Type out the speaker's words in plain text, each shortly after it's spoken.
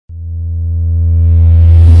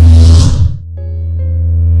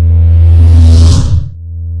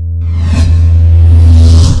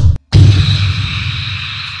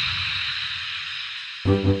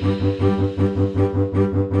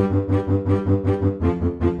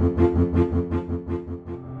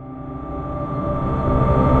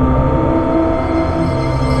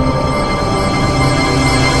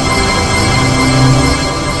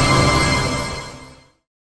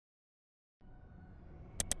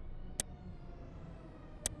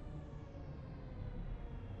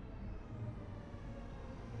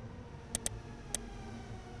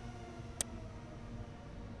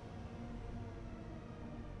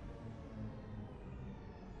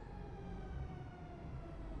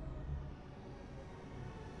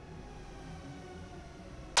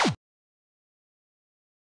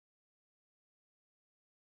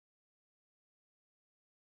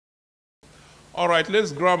All right,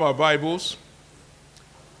 let's grab our Bibles.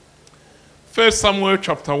 1 Samuel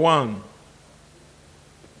chapter 1.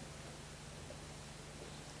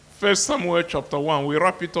 1 Samuel chapter 1. We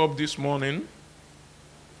wrap it up this morning.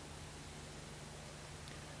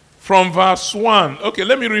 From verse 1. Okay,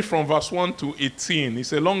 let me read from verse 1 to 18.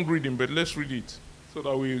 It's a long reading, but let's read it so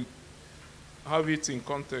that we have it in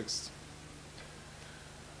context.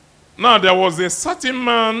 Now, there was a certain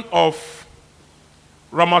man of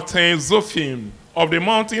Ramathaim of the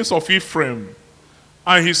mountains of Ephraim,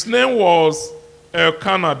 and his name was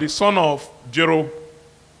Elkanah, the son of Jeroham,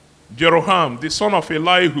 the son of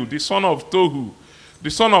Elihu, the son of Tohu, the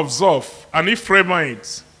son of Zoph, an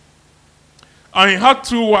Ephraimite. And he had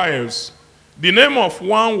two wives. The name of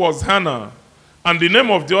one was Hannah, and the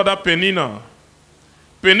name of the other Peninnah.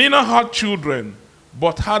 Peninnah had children,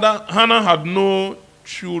 but Hannah had no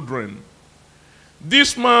children.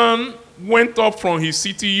 This man went up from his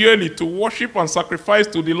city yearly to worship and sacrifice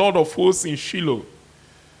to the Lord of hosts in Shiloh.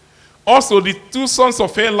 Also the two sons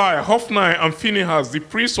of Eli, Hophni and Phinehas, the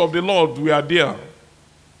priests of the Lord, were there.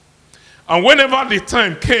 And whenever the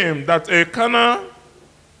time came that Elkanah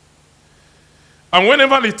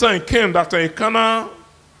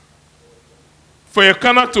for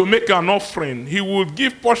Elkanah to make an offering, he would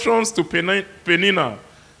give portions to Peninnah,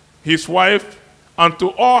 his wife, and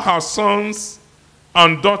to all her sons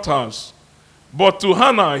and daughters. But to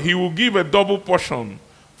Hannah he would give a double portion,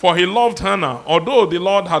 for he loved Hannah, although the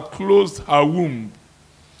Lord had closed her womb.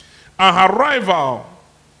 And her rival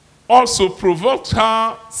also provoked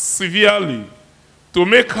her severely to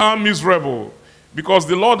make her miserable, because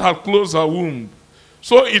the Lord had closed her womb.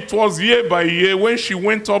 So it was year by year when she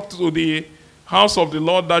went up to the house of the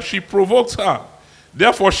Lord that she provoked her.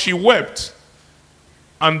 Therefore she wept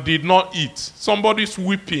and did not eat. Somebody's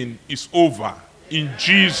weeping is over in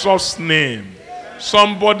Jesus' name.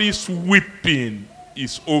 Somebody's weeping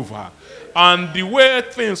is over. And the way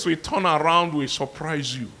things will turn around will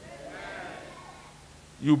surprise you.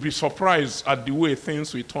 You'll be surprised at the way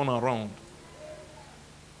things will turn around.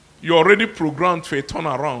 You're already programmed for a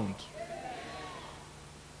turnaround.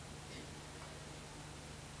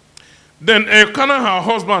 Then Elkanah, her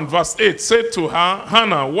husband, verse 8, said to her,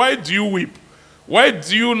 Hannah, why do you weep? Why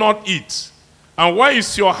do you not eat? And why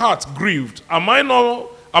is your heart grieved? Am I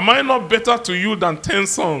not better to you than 10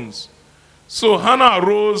 sons? So Hannah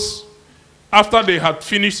arose after they had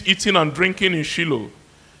finished eating and drinking in Shiloh.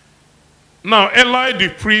 Now Eli the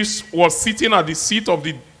priest was sitting at the seat of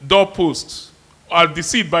the doorpost, at the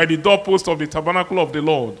seat by the doorpost of the tabernacle of the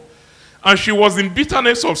Lord. And she was in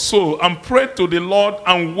bitterness of soul and prayed to the Lord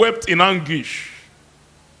and wept in anguish.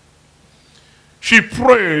 She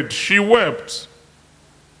prayed, she wept.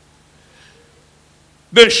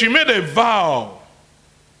 Then she made a vow.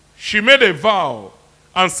 She made a vow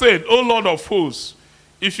and said, O Lord of hosts,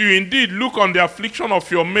 if you indeed look on the affliction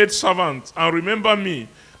of your maidservant and remember me,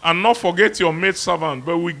 and not forget your maidservant,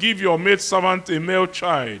 but will give your maidservant a male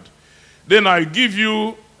child, then I give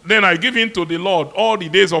him to the Lord all the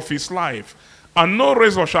days of his life, and no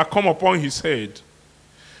razor shall come upon his head.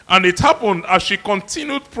 And it happened as she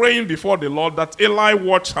continued praying before the Lord that Eli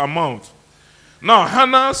watched her mouth. Now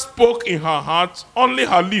Hannah spoke in her heart, only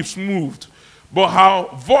her lips moved, but her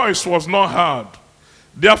voice was not heard.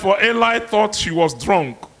 Therefore Eli thought she was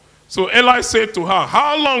drunk. So Eli said to her,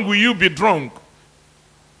 how long will you be drunk?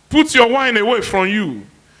 Put your wine away from you.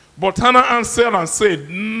 But Hannah answered and said,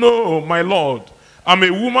 no, my Lord, I'm a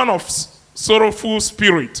woman of sorrowful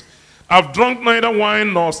spirit. I've drunk neither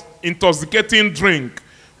wine nor intoxicating drink,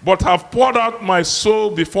 but have poured out my soul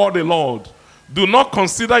before the Lord. Do not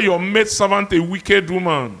consider your maidservant a wicked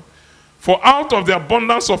woman. For out of the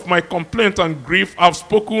abundance of my complaint and grief I've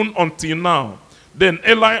spoken until now. Then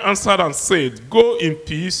Eli answered and said, go in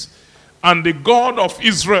peace, and the God of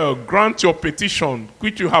Israel grant your petition,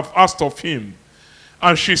 which you have asked of him.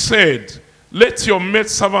 And she said, let your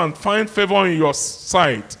maidservant find favor in your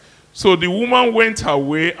sight. So the woman went her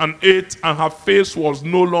way and ate, and her face was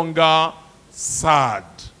no longer sad.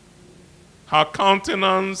 Her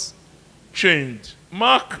countenance changed.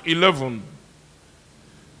 Mark 11.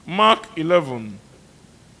 Mark 11.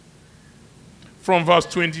 From verse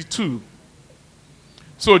 22.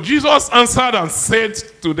 So Jesus answered and said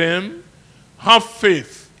to them, have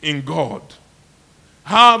faith in God.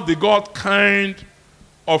 Have the God kind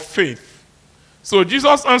of faith. So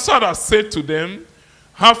Jesus answered and said to them,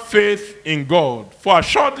 have faith in God. For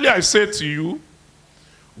assuredly I say to you,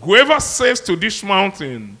 whoever says to this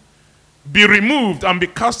mountain, be removed and be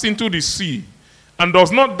cast into the sea, and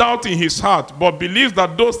does not doubt in his heart, but believes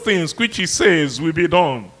that those things which he says will be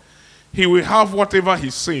done, he will have whatever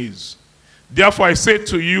he says. Therefore I say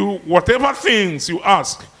to you, whatever things you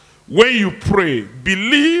ask, when you pray,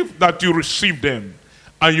 believe that you receive them,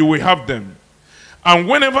 and you will have them. And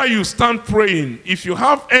whenever you stand praying, if you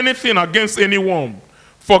have anything against anyone,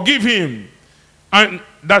 forgive him, and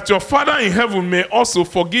that your Father in heaven may also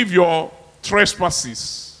forgive your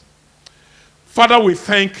trespasses. Father, we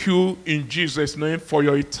thank you in Jesus' name for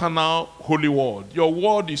your eternal holy word. Your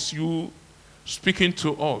word is you speaking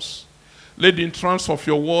to us. Let the entrance of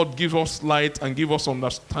your word give us light and give us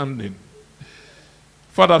understanding.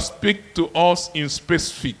 Father, speak to us in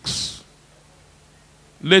specifics.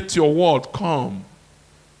 Let your word come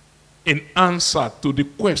in answer to the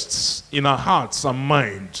quests in our hearts and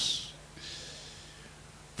minds.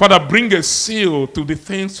 Father, bring a seal to the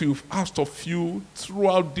things you've asked of you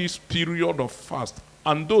throughout this period of fast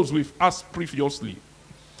and those we've asked previously.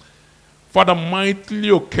 Father, mightily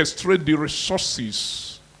orchestrate the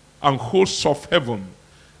resources and hosts of heaven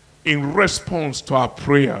in response to our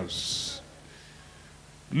prayers.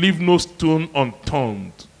 Leave no stone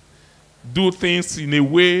unturned. Do things in a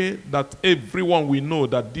way that everyone will know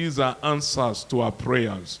that these are answers to our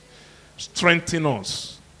prayers. Strengthen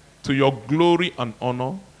us to your glory and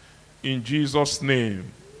honor. In Jesus'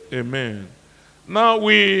 name, amen. Now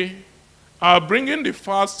we are bringing the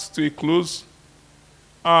fast to a close.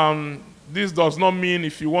 This does not mean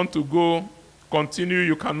if you want to go continue,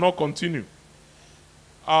 you cannot continue.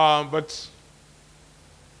 But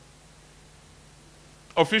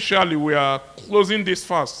officially, we are closing this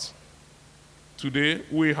fast today.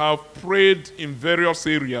 We have prayed in various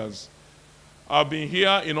areas. I've been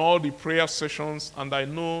here in all the prayer sessions, and I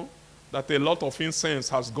know that a lot of incense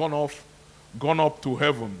has gone up to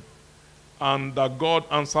heaven, and that God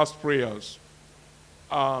answers prayers.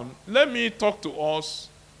 Let me talk to us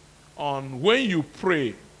on when you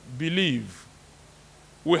pray, believe.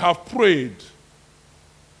 We have prayed,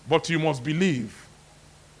 but you must believe.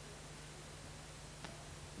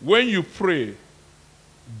 When you pray,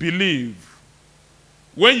 believe.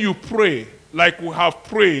 When you pray, like we have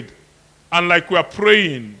prayed, and like we are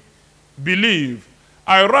praying, believe.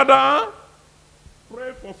 I rather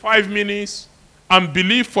pray for 5 minutes and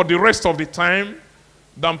believe for the rest of the time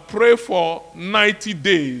than pray for 90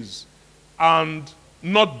 days and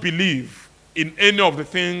not believe in any of the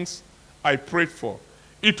things I prayed for.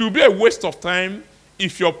 It will be a waste of time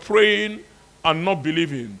if you're praying and not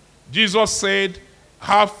believing. Jesus said,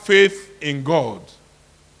 have faith in God.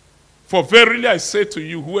 For verily I say to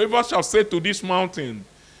you, whoever shall say to this mountain,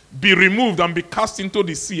 be removed and be cast into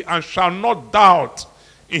the sea, and shall not doubt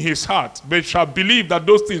in his heart, but shall believe that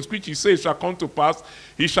those things which he says shall come to pass,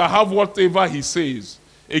 he shall have whatever he says.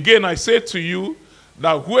 Again, I say to you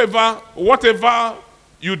that whatever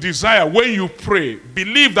you desire when you pray,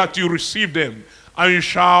 believe that you receive them, and you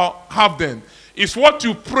shall have them. It's what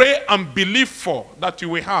you pray and believe for that you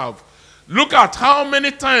will have. Look at how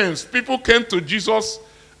many times people came to Jesus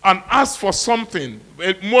and asked for something,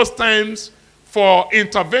 most times for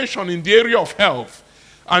intervention in the area of health.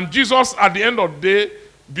 And Jesus, at the end of the day,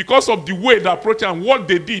 because of the way they approached and what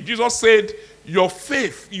they did, Jesus said, your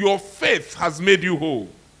faith has made you whole.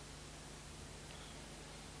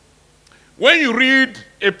 When you read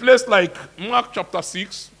a place like Mark chapter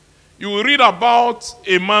 6, you will read about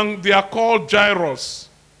a man, they are called Jairus.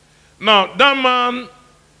 Now, that man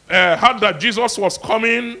heard that Jesus was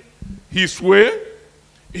coming his way.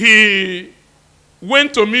 He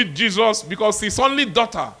went to meet Jesus because his only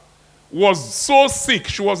daughter was so sick,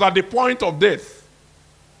 she was at the point of death.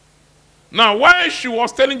 Now, while she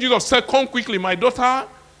was telling Jesus, say, come quickly, my daughter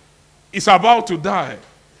is about to die,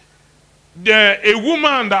 a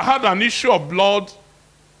woman that had an issue of blood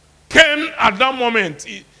came at that moment,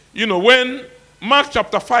 when Mark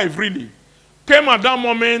chapter 5 really came at that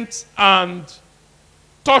moment and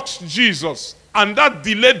touched Jesus. And that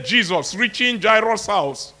delayed Jesus reaching Jairus'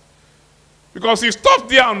 house. Because he stopped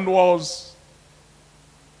there and was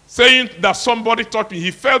saying that somebody touched me.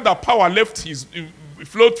 He felt that power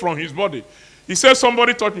flowed from his body. He said,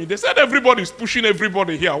 somebody touched me. They said, everybody is pushing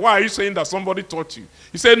everybody here. Why are you saying that somebody touched you?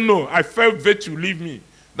 He said, no, I felt virtue leave me.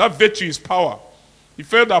 That virtue is power. He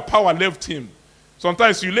felt that power left him.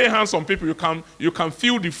 Sometimes you lay hands on people, you can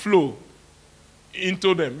feel the flow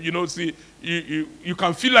into them. You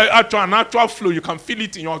can feel like an actual flow. You can feel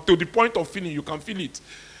it to the point of feeling. You can feel it.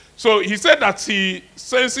 So he said that he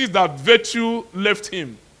senses that virtue left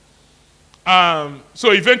him.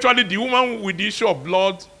 So eventually the woman with the issue of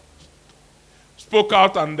blood spoke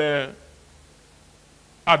out and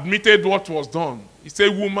admitted what was done. He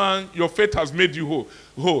said, woman, your faith has made you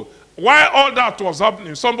whole. While all that was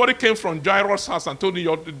happening, somebody came from Jairus' house and told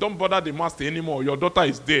him, don't bother the master anymore. Your daughter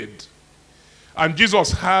is dead. And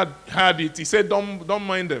Jesus heard it. He said, don't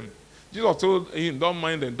mind them. Jesus told him, don't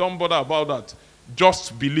mind them. Don't bother about that.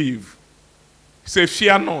 Just believe. He said,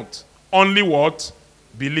 fear not. Only what?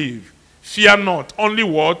 Believe. Fear not. Only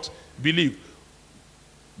what? Believe.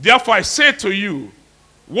 Therefore I say to you,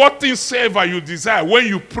 what things soever you desire, when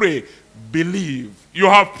you pray, believe. You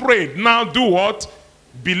have prayed. Now do what?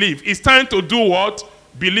 Believe. It's time to do what?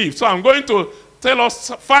 Believe. So I'm going to tell us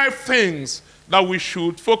 5 things that we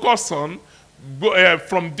should focus on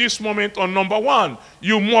from this moment on. Number 1,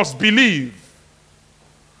 you must believe.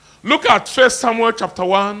 Look at 1 Samuel chapter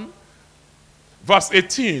 1, verse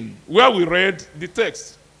 18, where we read the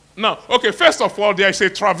text. Now, okay, first of all, there is a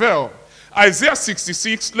travail. Isaiah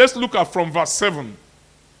 66, let's look at from verse 7.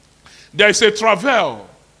 There is a travail.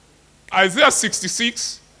 Isaiah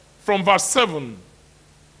 66, from verse 7.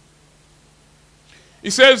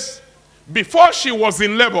 It says, before she was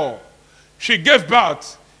in labor, she gave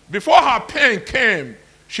birth. Before her pain came,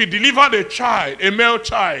 she delivered a child, a male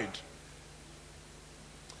child.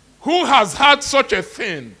 Who has had such a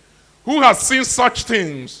thing? Who has seen such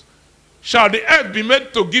things? Shall the earth be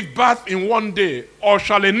made to give birth in one day, or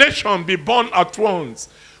shall a nation be born at once?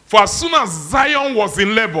 For as soon as Zion was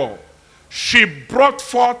in labor, she brought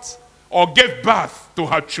forth or gave birth to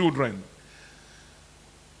her children.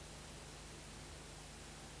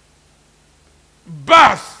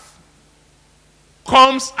 Birth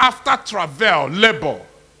comes after travail, labor,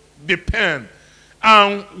 the pain.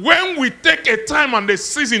 And when we take a time and a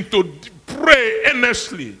season to pray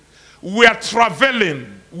earnestly, we are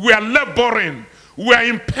traveling, we are laboring, we are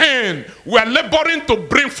in pain, we are laboring to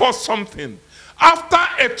bring forth something.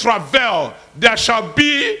 After a travail, there shall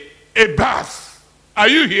be a birth. Are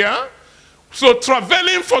you here? So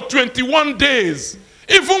traveling for 21 days,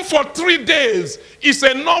 even for 3 days, is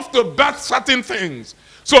enough to birth certain things.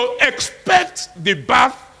 So expect the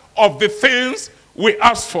birth of the things we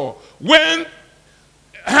ask for. When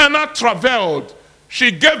Hannah traveled,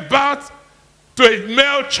 she gave birth to a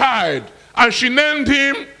male child, and she named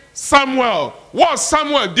him Samuel. What's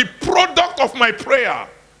Samuel? The product of my prayer.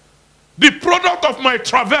 The product of my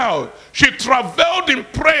travel. She traveled in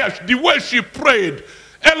prayer the way she prayed.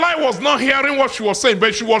 Eli was not hearing what she was saying,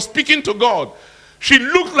 but she was speaking to God. She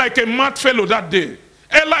looked like a mad fellow that day.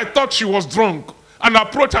 Eli thought she was drunk and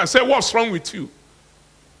approached her and said, what's wrong with you?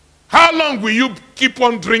 How long will you keep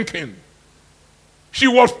on drinking? She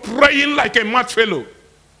was praying like a mad fellow.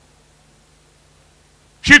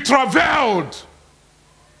 She traveled.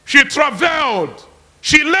 She traveled.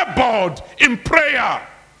 She labored in prayer.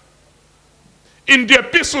 In the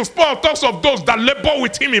epistles, Paul talks of those that labor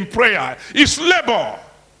with him in prayer. It's labor.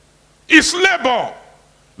 It's labor.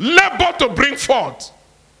 Labor to bring forth.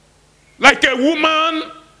 Like a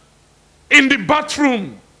woman in the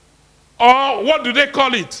bathroom. Or what do they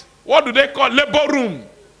call it? What do they call it? Labor room.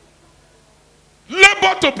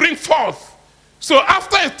 Labor to bring forth. So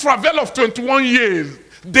after a travel of 21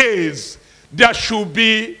 days, there should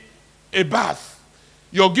be a birth.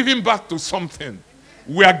 You're giving birth to something.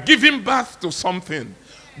 We are giving birth to something.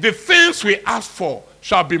 The things we ask for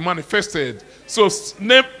shall be manifested. So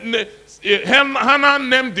Hannah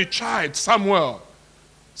named the child Samuel.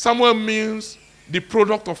 Samuel means the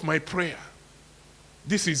product of my prayer.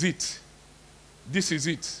 This is it. This is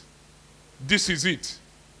it. This is it.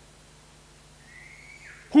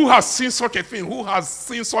 Who has seen such a thing? Who has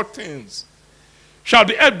seen such things? Shall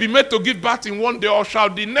the earth be made to give birth in one day, or shall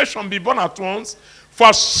the nation be born at once? For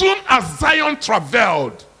as soon as Zion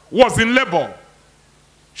traveled, was in labor,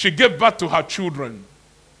 she gave birth to her children.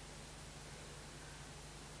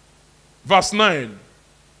 Verse 9.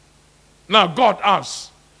 Now God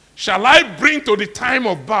asks, shall I bring to the time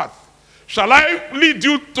of birth? Shall I lead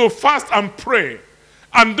you to fast and pray?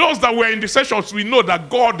 And those that were in the sessions, we know that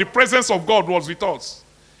God, the presence of God was with us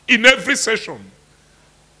in every session.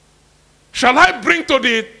 Shall I bring to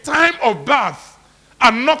the time of birth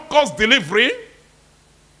and not cause delivery?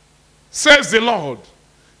 Says the Lord.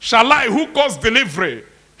 Shall I, who cause delivery,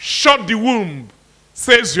 shut the womb?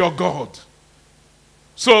 Says your God.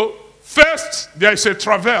 So, first, there is a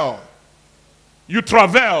travail. You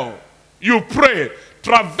travail. You pray.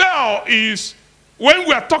 Travail is, when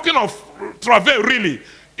we are talking of travail really,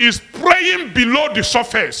 is praying below the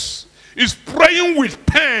surface. Is praying with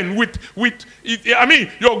pain, I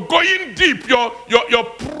mean, you're going deep. You're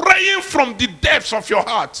praying from the depths of your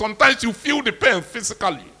heart. Sometimes you feel the pain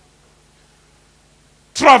physically.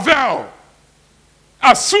 Travail.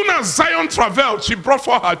 As soon as Zion traveled, she brought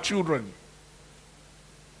forth her children.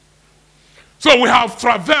 So we have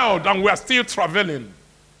traveled and we are still traveling.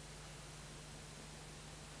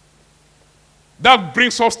 That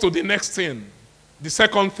brings us to the next thing. The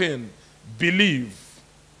second thing. believe.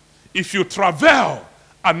 If you travel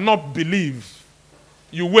and not believe,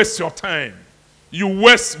 you waste your time. You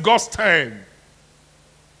waste God's time.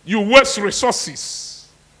 You waste resources.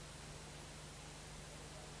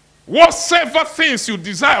 Whatsoever things you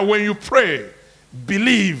desire when you pray,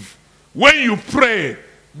 believe. When you pray,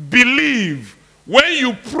 believe. When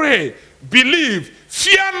you pray, believe.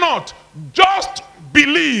 Fear not, just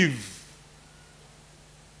believe.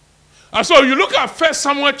 And so you look at 1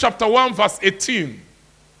 Samuel chapter 1 verse 18.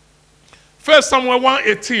 1 Samuel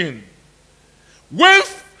 1:18.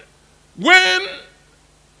 When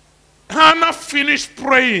Hannah finished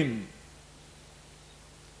praying,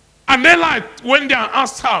 and Eli went there and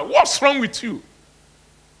asked her, what's wrong with you?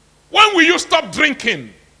 When will you stop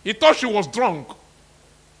drinking? He thought she was drunk.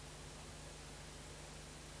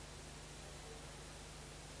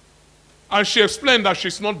 And she explained that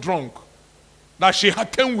she's not drunk, that she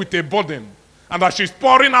came with a burden, and that she's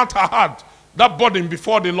pouring out her heart, that burden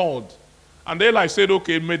before the Lord. And Eli said,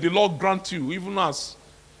 okay, may the Lord grant you, even as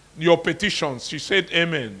your petitions. She said,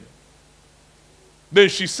 amen. Then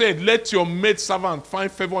she said, let your maidservant find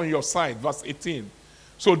favor on your side. Verse 18.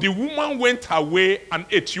 So the woman went her way and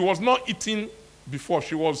ate. She was not eating before.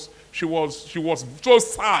 She was so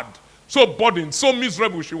sad, so burdened, so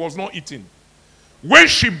miserable, she was not eating. When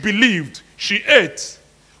she believed, she ate.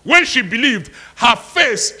 When she believed, her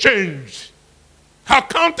face changed. Her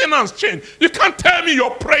countenance changed. You can't tell me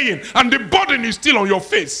you're praying and the burden is still on your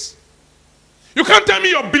face. You can't tell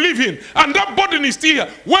me you're believing and that burden is still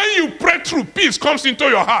here. When you pray through, peace comes into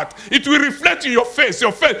your heart. It will reflect in your face.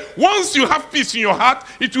 Your face. Once you have peace in your heart,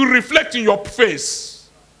 it will reflect in your face.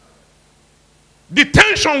 The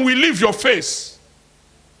tension will leave your face.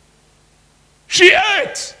 She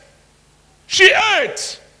ate. She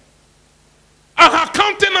ate. And her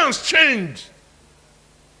countenance changed.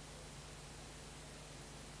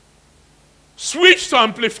 Switch to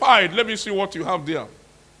Amplified. Let me see what you have there.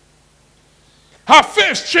 Her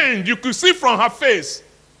face changed. You could see from her face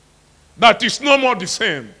that it's no more the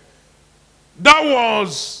same. That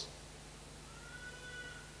was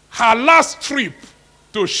her last trip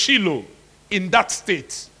to Shiloh in that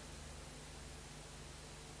state.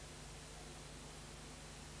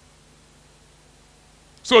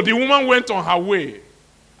 So the woman went on her way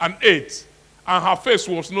and ate, and her face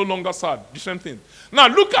was no longer sad. The same thing. Now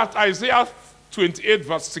look at Isaiah 28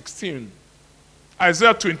 verse 16.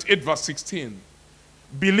 Isaiah 28 verse 16.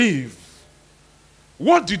 Believe.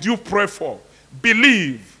 What did you pray for?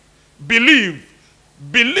 Believe. Believe.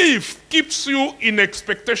 Belief keeps you in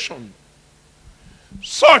expectation,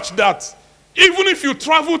 such that even if you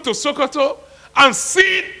travel to Sokoto and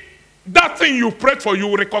see that thing you prayed for, you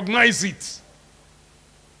will recognize it.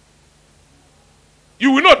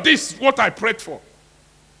 You will know this is what I prayed for.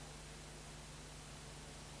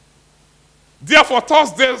 Therefore,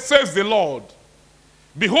 thus says the Lord,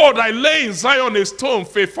 behold, I lay in Zion a stone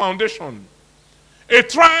for a foundation, a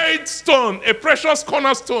tried stone, a precious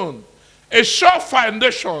cornerstone, a sure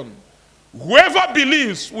foundation. Whoever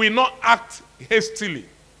believes will not act hastily.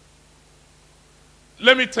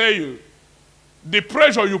 Let me tell you, the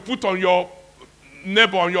pressure you put on your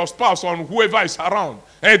neighbor, on your spouse, on whoever is around,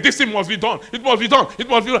 hey, this thing must be done, it must be done, it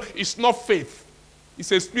must be done. It's not faith.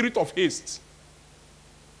 It's a spirit of haste.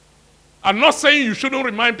 I'm not saying you shouldn't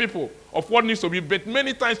remind people of what needs to be, but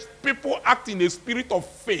many times people act in a spirit of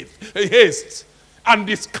faith, a haste, and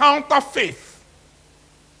discount faith.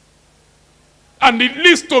 And it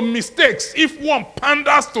leads to mistakes if one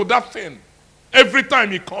panders to that thing every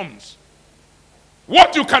time it comes.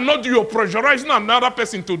 What you cannot do, you're pressurizing another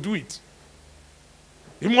person to do it.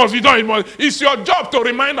 It must be done. It's your job to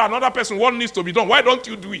remind another person what needs to be done. Why don't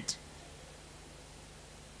you do it?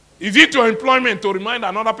 Is it your employment to remind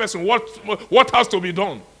another person what has to be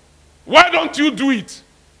done? Why don't you do it?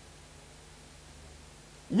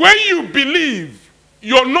 When you believe,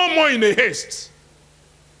 you're no more in a haste.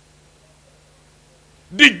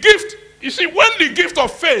 The gift, you see, when the gift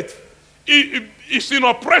of faith is in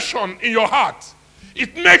oppression in your heart,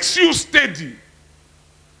 it makes you steady.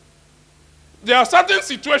 There are certain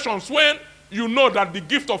situations when you know that the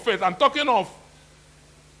gift of faith, I'm talking of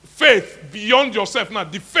faith beyond yourself now,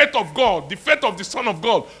 the faith of God, the faith of the Son of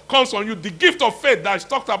God comes on you. The gift of faith that is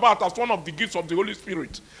talked about as one of the gifts of the Holy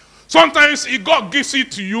Spirit. Sometimes God gives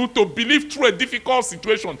it to you to believe through a difficult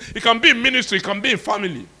situation. It can be in ministry, it can be in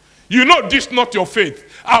family. You know this is not your faith.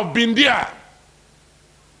 I've been there.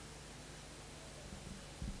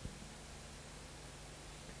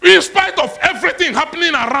 In spite of everything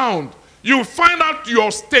happening around, you find out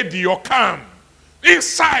you're steady, you're calm.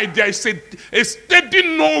 Inside there is a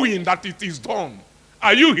steady knowing that it is done.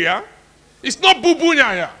 Are you here? It's not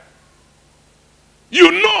bubunya here.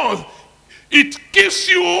 You know, it keeps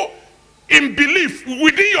you in belief.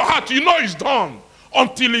 Within your heart, you know it's done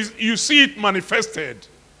until you see it manifested.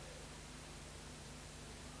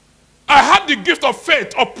 I had the gift of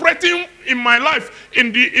faith operating in my life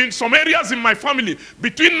in some areas in my family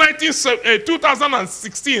between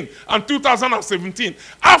 2016 and 2017.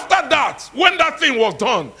 After that, when that thing was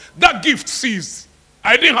done, that gift ceased.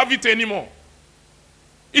 I didn't have it anymore.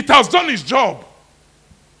 It has done its job.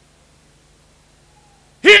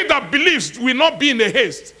 He that believes will not be in a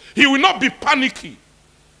haste. He will not be panicky.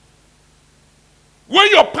 When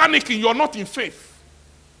you're panicking, you're not in faith.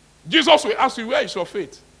 Jesus will ask you, where is your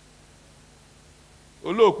faith?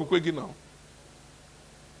 Now.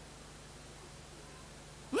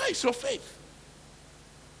 Where is your faith?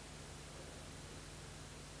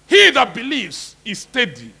 He that believes is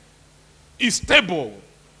steady, is stable,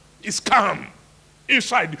 is calm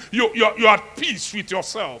inside. You're at peace with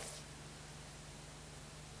yourself.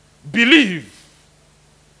 Believe.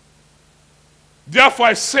 Therefore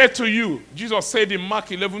I say to you, Jesus said in Mark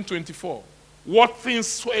 11:24, what things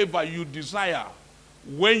soever you desire,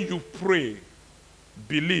 when you pray,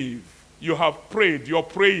 believe. You have prayed, you're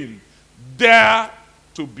praying. Dare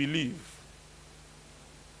to believe.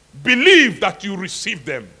 Believe that you receive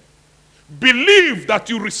them. Believe that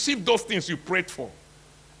you receive those things you prayed for,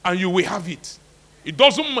 and you will have it. It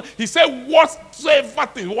doesn't, he said,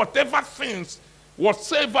 whatever things,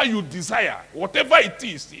 whatsoever you desire, whatever it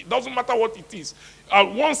is, it doesn't matter what it is,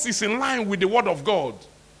 once it's in line with the word of God.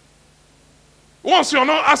 Once you're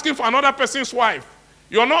not asking for another person's wife,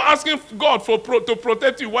 you're not asking God to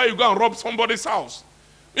protect you while you go and rob somebody's house.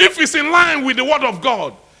 If it's in line with the word of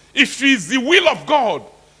God, if it's the will of God,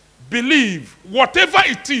 believe. Whatever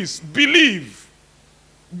it is, believe.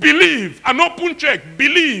 Believe. An open check,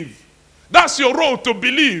 believe. That's your role, to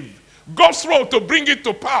believe. God's role to bring it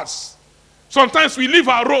to pass. Sometimes we leave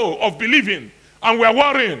our role of believing and we're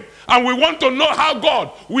worrying and we want to know how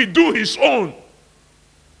God will do his own.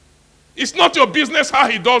 It's not your business how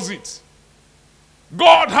he does it.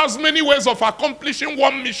 God has many ways of accomplishing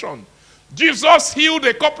one mission. Jesus healed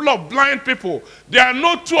a couple of blind people. There are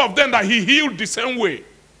no two of them that he healed the same way.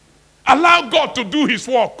 Allow God to do his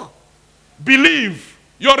work. Believe.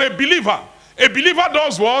 You're a believer. A believer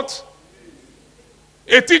does what?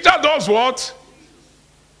 A teacher does what?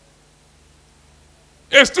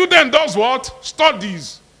 A student does what?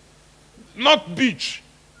 Studies. Not beach.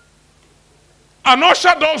 An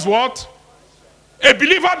usher does what? A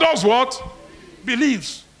believer does what?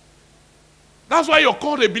 Believes. That's why you're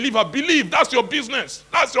called a believer. Believe. That's your business.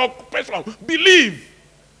 That's your occupation. Believe.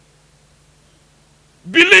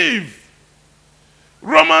 Believe.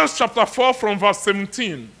 Romans chapter 4 from verse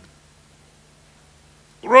 17.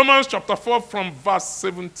 Romans chapter 4 from verse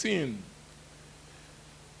 17.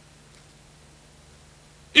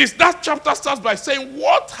 That chapter starts by saying,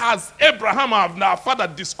 what has Abraham, our father,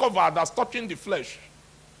 discovered as touching the flesh?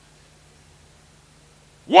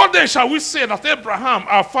 What then shall we say that Abraham,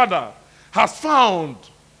 our father, has found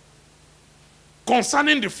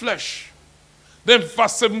concerning the flesh? Then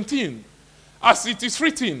verse 17, as it is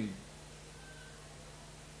written,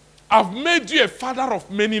 I've made you a father of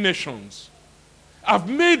many nations. I've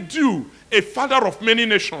made you a father of many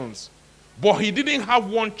nations. But he didn't have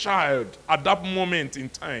one child at that moment in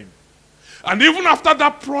time. And even after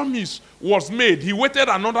that promise was made, he waited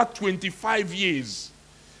another 25 years.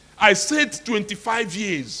 I said 25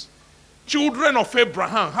 years. Children of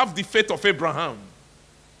Abraham have the faith of Abraham.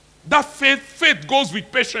 That faith goes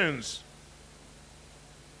with patience.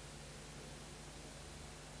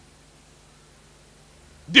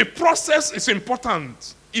 The process is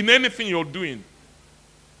important in anything you're doing.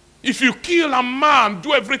 If you kill a man,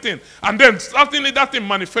 do everything, and then suddenly that thing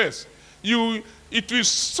manifests, it will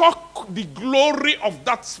suck the glory of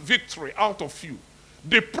that victory out of you.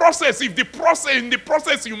 The process, in the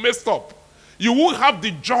process you messed up, you won't have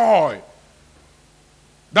the joy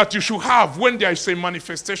that you should have when there is a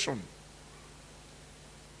manifestation.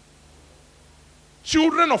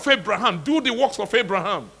 Children of Abraham, do the works of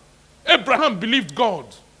Abraham. Abraham believed God.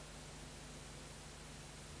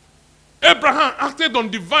 Abraham acted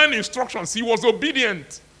on divine instructions. He was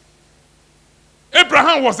obedient.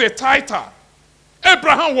 Abraham was a tither.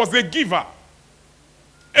 Abraham was a giver.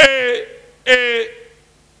 A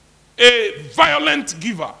violent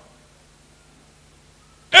giver.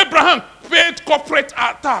 Abraham paid corporate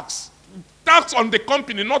tax. Tax on the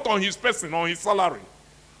company, not on his person, on his salary.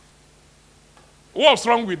 What's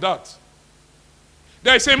wrong with that?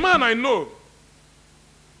 There is a man I know.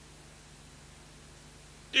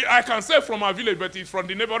 I can say from our village, but he's from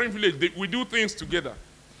the neighboring village. We do things together.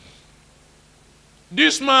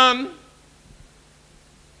 This man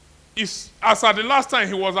as at the last time,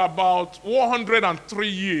 he was about 103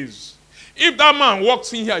 years. If that man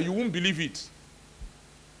walks in here, you won't believe it.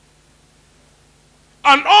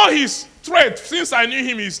 And all his trade, since I knew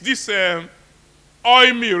him, is this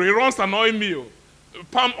oil mill. He runs an oil mill,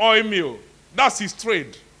 palm oil mill. That's his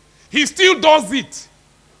trade. He still does it.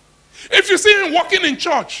 If you see him walking in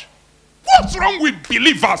church, what's wrong with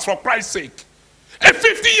believers, for Christ's sake? A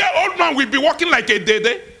 50-year-old man will be walking like a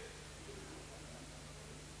dede.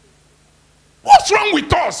 What's wrong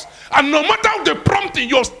with us? And no matter the prompting,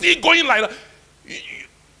 you're still going like that.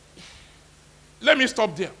 Let me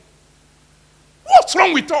stop there. What's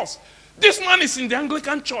wrong with us? This man is in the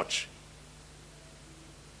Anglican church.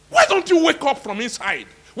 Why don't you wake up from inside?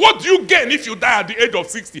 What do you gain if you die at the age of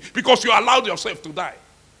 60 because you allowed yourself to die?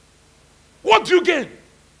 What do you gain?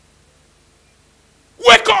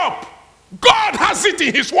 Wake up! God has it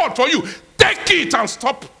in his word for you. Take it and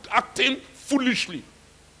stop acting foolishly.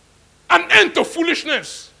 An end to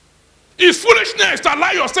foolishness. It's foolishness to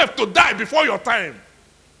allow yourself to die before your time.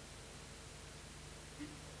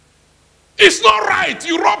 It's not right.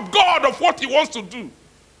 You rob God of what he wants to do.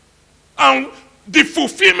 And the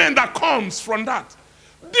fulfillment that comes from that.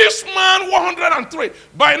 This man, 103,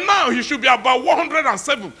 by now he should be about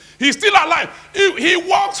 107. He's still alive. He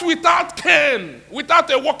walks without cane, without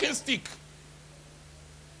a walking stick.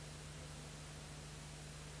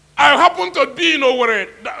 I happened to be in Owen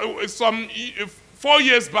some 4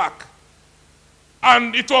 years back.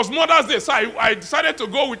 And it was Mother's Day, so I decided to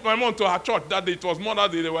go with my mom to her church that day. It was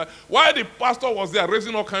Mother's Day. While the pastor was there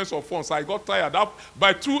raising all kinds of funds, I got tired.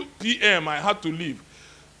 By 2 p.m., I had to leave.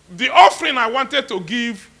 The offering I wanted to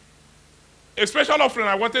give, a special offering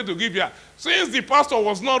I wanted to give here, since the pastor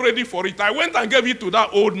was not ready for it, I went and gave it to that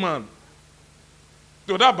old man,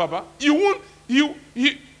 to that Baba. You won't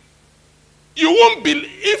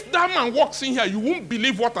believe, if that man walks in here, you won't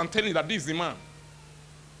believe what I'm telling you, that this is the man.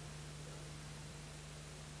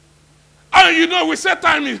 And you know, we said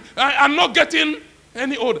I'm not getting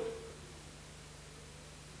any older.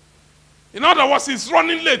 In other words, he's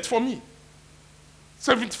running late for me.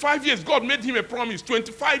 75 years, God made him a promise.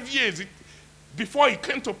 25 years before it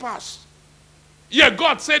came to pass. Yeah,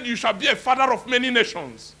 God said you shall be a father of many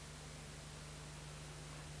nations.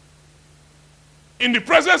 In the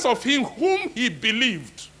presence of him whom he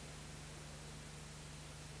believed.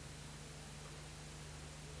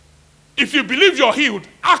 If you believe you're healed,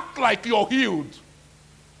 act like you're healed.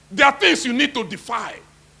 There are things you need to defy.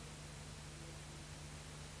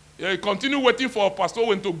 You continue waiting for Pastor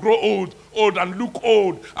Owen to grow old and look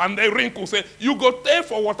old, and the wrinkle say, you go there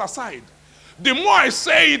for water side. The more I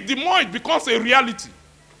say it, the more it becomes a reality.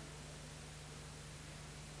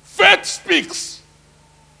 Faith speaks.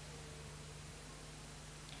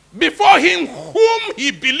 Before him whom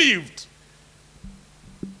he believed,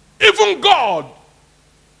 even God,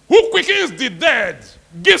 who quickens the dead,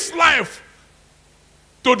 gives life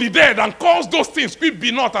to the dead and calls those things which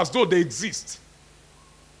be not as though they exist.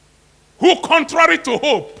 Who, contrary to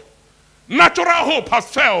hope, natural hope has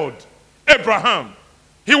failed Abraham.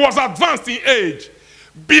 He was advanced in age,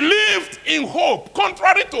 believed in hope.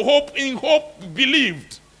 Contrary to hope, in hope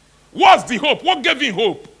believed. What's the hope? What gave him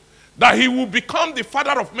hope? That he will become the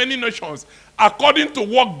father of many nations according to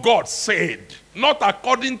what God said, not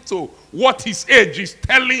according to what his age is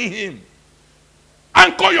telling him.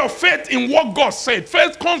 Anchor your faith in what God said.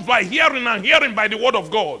 Faith comes by hearing, and hearing by the word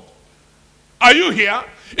of God. Are you here?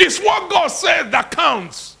 It's what God says that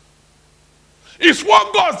counts. It's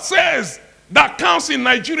what God says that counts in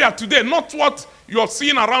Nigeria today, not what you're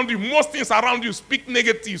seeing around you. Most things around you speak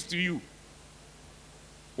negatives to you.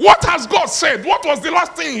 What has God said? What was the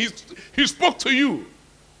last thing he spoke to you?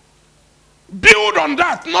 Build on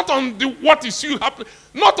that, not on what is you happen,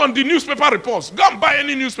 not on the newspaper reports. Go and buy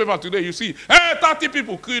any newspaper today. You see, 30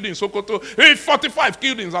 people killed in Sokoto, 45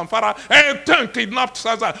 killed in Zamfara, 10 kidnapped.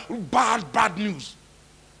 Bad news.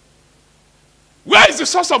 Where is the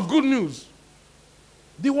source of good news?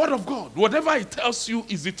 The word of God. Whatever it tells you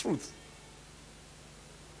is the truth.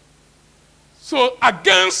 So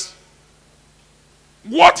against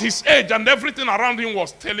what his age and everything around him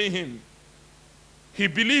was telling him, he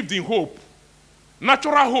believed in hope.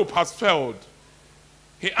 Natural hope has failed.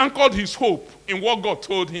 He anchored his hope in what God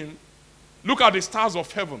told him. Look at the stars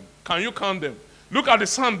of heaven. Can you count them? Look at the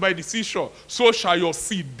sand by the seashore. So shall your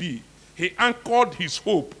seed be. He anchored his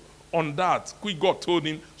hope on that. God told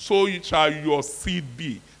him, so shall your seed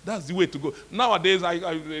be. That's the way to go. Nowadays,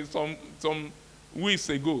 some weeks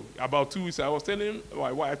ago, about 2 weeks, I was telling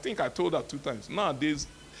my wife, I think I told her 2 times. Nowadays,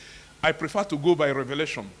 I prefer to go by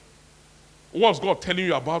revelation. What's God telling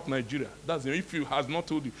you about Nigeria? That's it. If he has not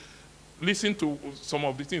told you. listen to some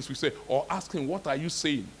of the things we say, or ask him, what are you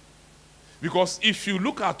saying? Because if you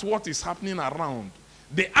look at what is happening around,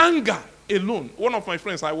 the anger alone, one of my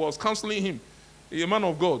friends, I was counseling him, a man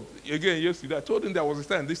of God, again yesterday, I told him there was a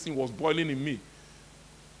time this thing was boiling in me.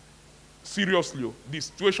 Seriously, the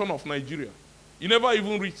situation of Nigeria. He never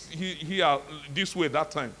even reached here this way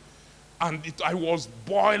that time. And I was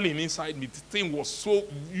boiling inside me. The thing was so,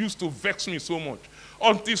 used to vex me so much.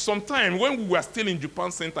 Until sometime when we were still in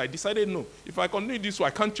Japan Center, I decided, no, if I continue this way,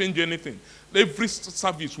 I can't change anything. Every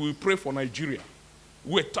service, we will pray for Nigeria.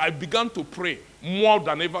 I began to pray more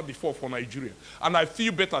than ever before for Nigeria. And I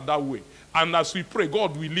feel better that way. And as we pray,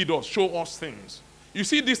 God will lead us, show us things. You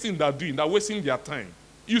see these things they're doing, they're wasting their time.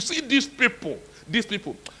 You see these people,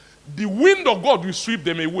 the wind of God will sweep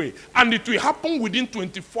them away. And it will happen within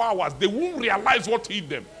 24 hours. They won't realize what hit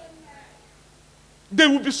them. They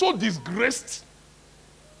will be so disgraced.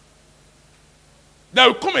 There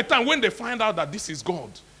will come a time when they find out that this is God.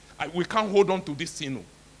 We can't hold on to this thing.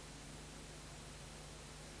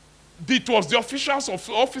 It was the officers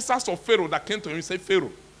of Pharaoh that came to him and said,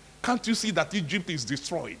 Pharaoh, can't you see that Egypt is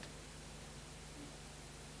destroyed?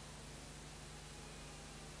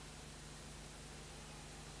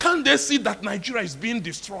 Can't they see that Nigeria is being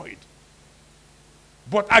destroyed?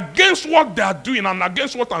 But against what they are doing and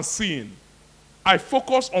against what I'm seeing, I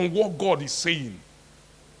focus on what God is saying.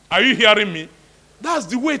 Are you hearing me? That's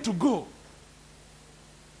the way to go.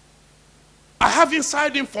 I have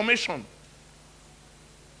inside information.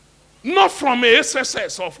 Not from a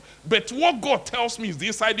SSS, but what God tells me is the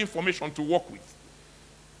inside information to work with.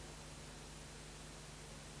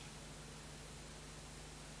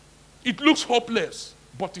 It looks hopeless,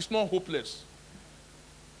 but it's not hopeless.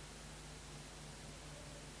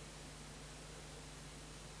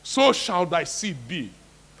 So shall thy seed be.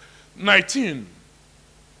 19.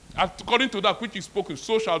 According to that which is spoken,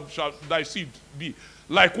 so shall thy seed be.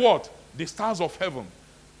 Like what? The stars of heaven,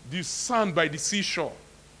 the sand by the seashore.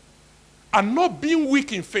 And not being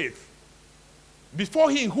weak in faith. Before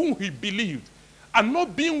him whom he believed. And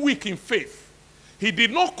not being weak in faith. He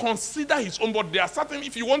did not consider his own, but there are certain,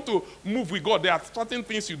 if you want to move with God, there are certain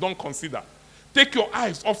things you don't consider. Take your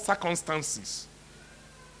eyes off circumstances.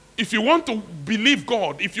 If you want to believe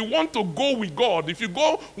God, if you want to go with God, if you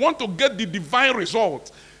want to get the divine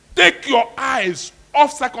result, take your eyes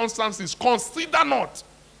off circumstances. Consider not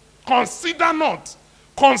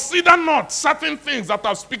certain things that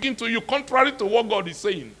are speaking to you contrary to what God is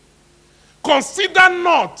saying. Consider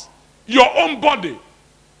not your own body.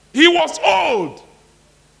 He was old,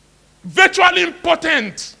 virtually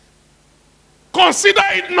impotent. Consider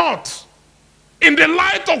it not. In the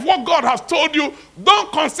light of what God has told you,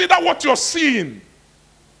 don't consider what you're seeing.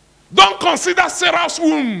 Don't consider Sarah's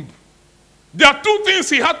womb. There are two things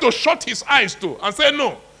he had to shut his eyes to and say,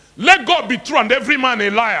 no, let God be true and every man a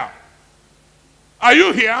liar. Are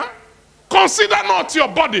you here? Consider not your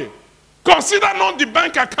body. Consider not the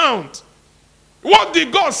bank account. What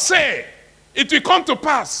did God say? It will come to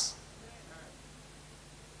pass.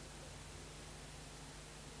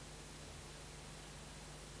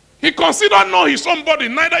 He considered not his own body,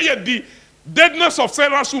 neither yet the deadness of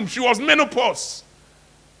Sarah's womb. She was menopause.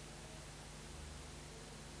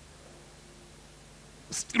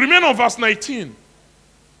 Remain on verse 19.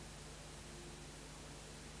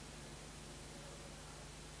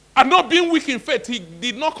 And not being weak in faith, he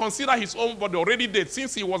did not consider his own body already dead,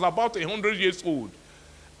 since he was about 100 years old.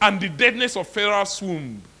 And the deadness of Pharaoh's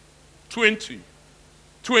womb. 20.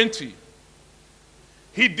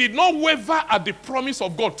 He did not waver at the promise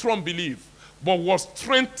of God through unbelief, but was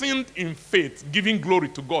strengthened in faith, giving glory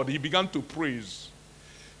to God. He began to praise.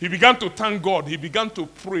 He began to thank God. He began to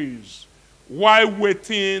praise while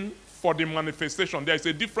waiting for the manifestation. There is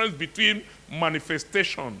a difference between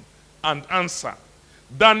manifestation and answer.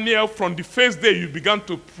 Daniel, from the first day you began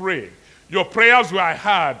to pray, your prayers were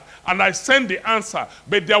heard, and I sent the answer.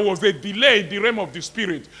 But there was a delay in the realm of the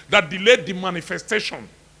spirit that delayed the manifestation.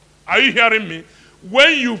 Are you hearing me?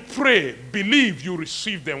 When you pray, believe you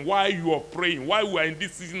receive them while you are praying. While we are in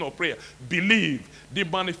this season of prayer, believe. The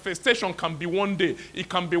manifestation can be one day. It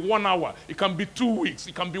can be 1 hour. It can be 2 weeks.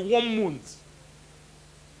 It can be 1 month.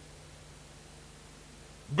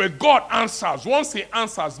 But God answers. Once he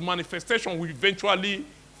answers, manifestation will eventually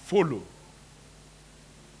follow.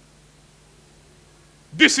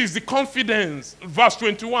 This is the confidence. Verse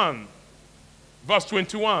 21. Verse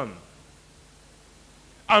 21.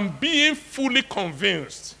 And being fully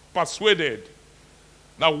convinced, persuaded,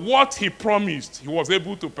 that what he promised, he was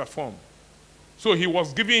able to perform. So he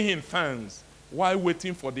was giving him thanks while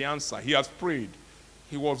waiting for the answer. He has prayed.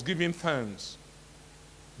 He was giving thanks.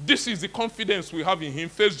 This is the confidence we have in him.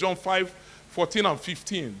 1 John 5:14 and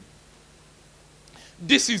 15.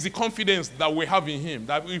 This is the confidence that we have in him,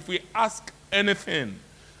 that if we ask anything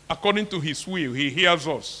according to his will, he hears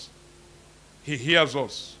us. He hears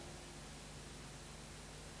us.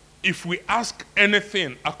 If we ask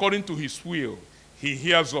anything according to his will, he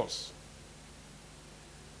hears us.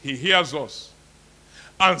 He hears us.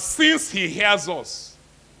 And since he hears us,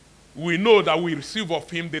 we know that we receive of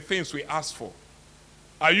him the things we ask for.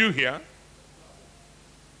 Are you here?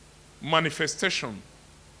 Manifestation.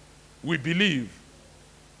 We believe.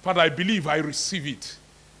 Father, I believe I receive it.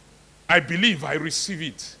 I believe I receive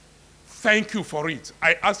it. Thank you for it.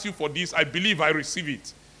 I ask you for this. I believe I receive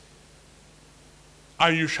it.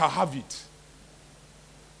 And you shall have it.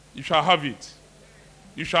 You shall have it.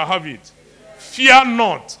 You shall have it. Fear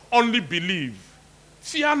not, only believe.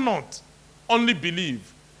 Fear not, only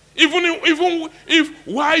believe. Even if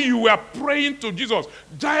while you were praying to Jesus,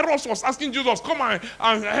 Jairus was asking Jesus, come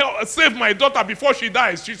and help, save my daughter before she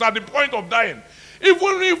dies. She's at the point of dying.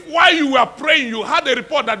 Even if while you were praying, you had a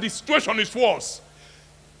report that the situation is worse.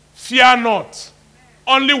 Fear not.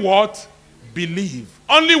 Only what? Believe.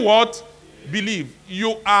 Only what? Believe.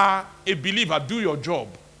 You are a believer. Do your job.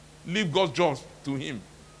 Leave God's job to him.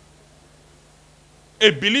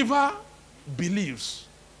 A believer believes.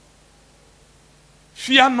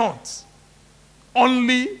 Fear not.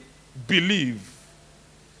 Only believe.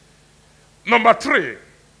 Number 3.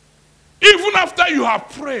 Even after you have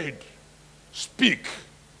prayed, speak.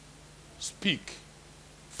 Speak.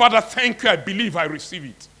 Father, thank you. I believe I receive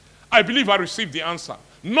it. I believe I received the answer.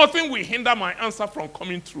 Nothing will hinder my answer from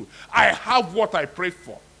coming through. I have what I prayed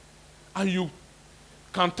for. And you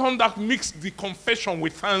can turn that, mix the confession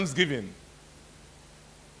with thanksgiving.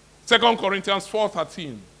 2 Corinthians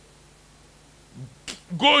 4:13.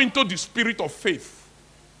 Go into the spirit of faith.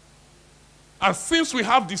 And since we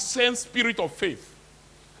have the same spirit of faith,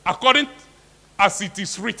 according as it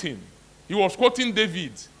is written, he was quoting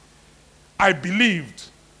David, I believed,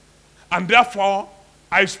 and therefore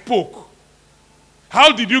I spoke.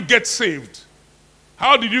 How did you get saved?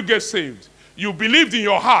 How did you get saved? You believed in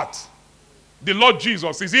your heart the Lord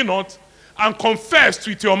Jesus, is he not? And confessed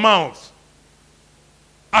with your mouth.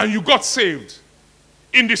 And you got saved.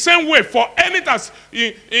 In the same way, for any that's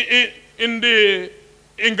in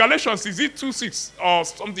Galatians, is it 2:6 or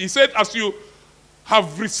something? He said, as you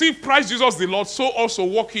have received Christ Jesus the Lord, so also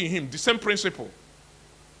walk in him. The same principle.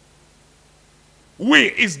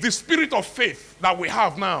 Is the spirit of faith that we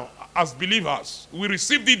have now as believers. We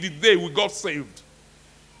received it the day we got saved.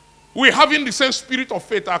 We're having the same spirit of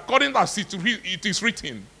faith according as it is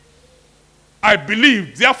written. I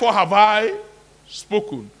believe, therefore have I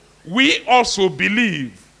spoken. We also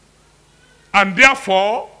believe, and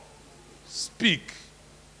therefore speak.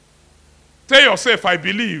 Tell yourself, I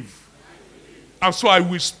believe, and so I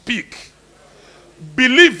will speak.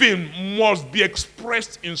 Believing must be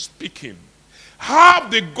expressed in speaking.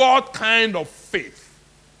 Have the God kind of faith.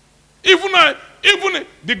 Even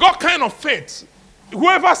the God kind of faith,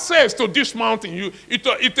 whoever says to this mountain,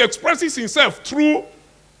 it expresses himself through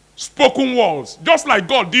spoken words, just like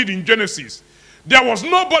God did in Genesis. There was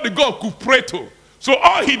nobody God could pray to. So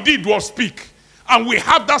all he did was speak. And we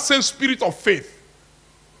have that same spirit of faith.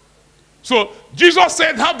 So Jesus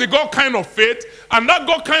said, have the God kind of faith. And that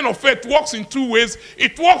God kind of faith works in 2 ways.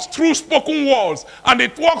 It works through spoken words. And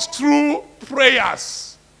it works through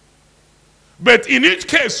prayers. But in each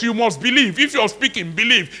case, you must believe. If you're speaking,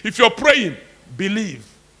 believe. If you're praying, believe.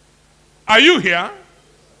 Are you here?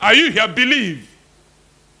 Are you here? Believe.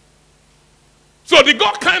 So the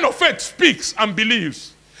God kind of faith speaks and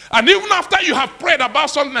believes. And even after you have prayed about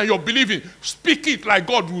something and you're believing, speak it like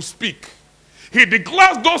God will speak. He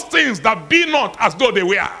declares those things that be not as though they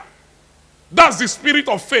were. That's the spirit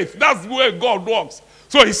of faith. That's where God works.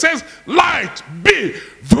 So he says, light be.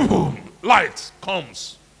 Boom. Light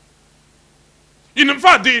comes. In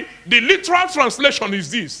fact, the literal translation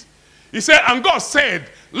is this. He said, and God said,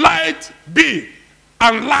 light be,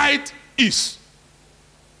 and light is.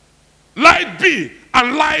 Light be,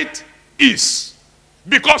 and light is.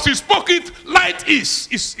 Because he spoke it, light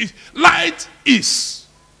is. Light is.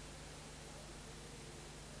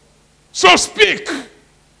 So speak.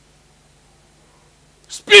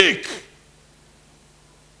 Speak.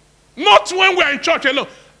 Not when we're in church alone.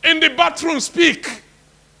 In the bathroom, speak.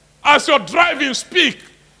 As you're driving, speak.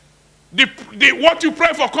 What you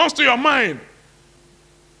pray for comes to your mind.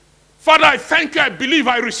 Father, I thank you. I believe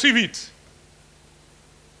I receive it.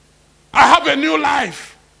 I have a new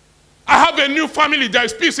life. I have a new family. There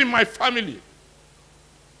is peace in my family.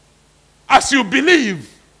 As you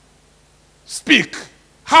believe, speak.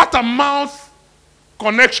 Heart and mouth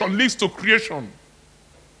connection leads to creation.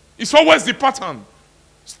 It's always the pattern.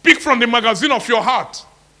 Speak from the magazine of your heart.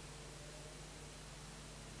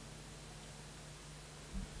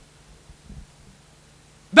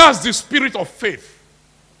 That's the spirit of faith.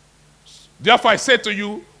 Therefore I say to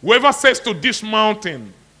you, whoever says to this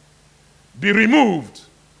mountain, be removed.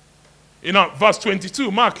 In verse 22,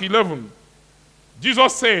 Mark 11,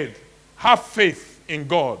 Jesus said, have faith in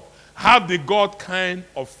God. Have the God kind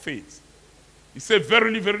of faith. He said,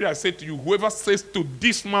 verily, verily, I say to you, whoever says to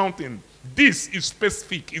this mountain, this is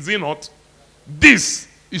specific, is it not? This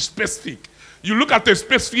is specific. You look at a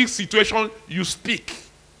specific situation, you speak.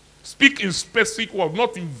 Speak in specific words,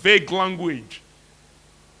 not in vague language.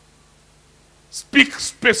 Speak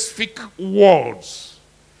specific words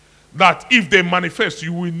that if they manifest,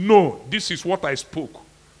 you will know this is what I spoke.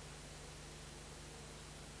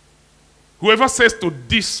 Whoever says to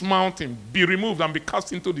this mountain, be removed and be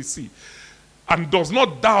cast into the sea, and does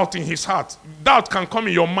not doubt in his heart. Doubt can come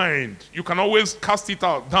in your mind. You can always cast it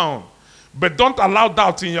out down. But don't allow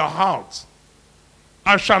doubt in your heart.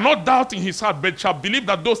 And shall not doubt in his heart, but shall believe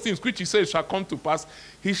that those things which he says shall come to pass.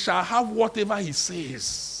 He shall have whatever he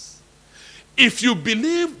says. If you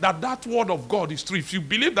believe that that word of God is true, if you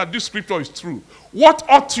believe that this scripture is true, what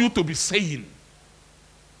ought you to be saying?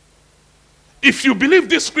 If you believe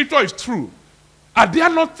this scripture is true, are there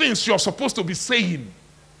not things you're supposed to be saying?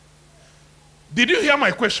 Did you hear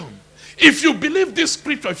my question? If you believe this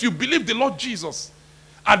scripture, if you believe the Lord Jesus,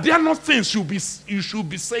 are there not things you should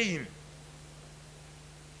be saying?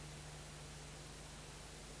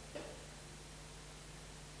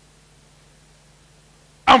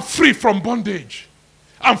 I'm free from bondage.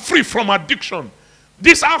 I'm free from addiction.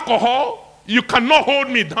 This alcohol, you cannot hold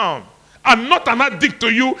me down. I'm not an addict to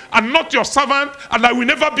you. I'm not your servant, and I will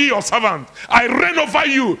never be your servant. I reign over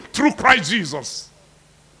you through Christ Jesus.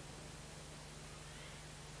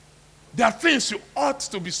 There are things you ought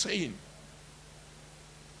to be saying.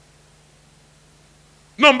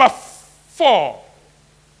 Number 4.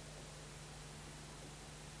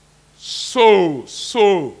 So.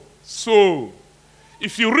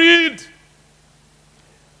 If you read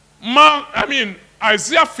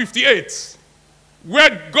Isaiah 58,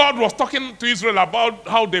 where God was talking to Israel about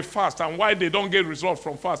how they fast and why they don't get results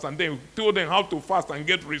from fast, and then told them how to fast and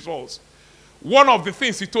get results. One of the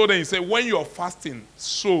things he told them, he said, when you are fasting,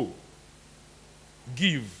 sow,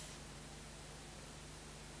 give.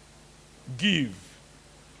 Give.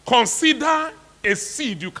 Consider a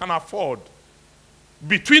seed you can afford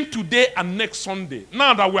between today and next Sunday.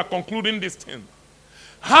 Now that we are concluding this thing.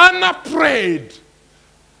 Hannah prayed,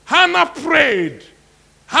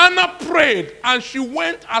 and she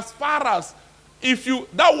went as far as,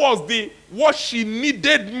 that was what she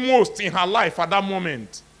needed most in her life at that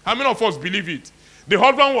moment. How many of us believe it? The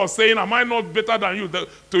husband was saying, am I not better than you,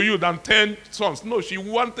 to you than 10 sons? No, she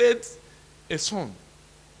wanted a son.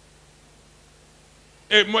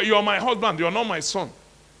 You are my husband, you are not my son.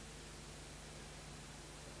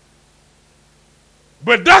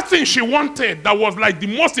 But that thing she wanted, that was like the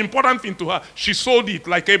most important thing to her, she sold it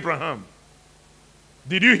like Abraham.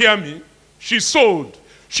 Did you hear me? She sold.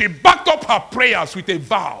 She backed up her prayers with a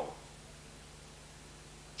vow.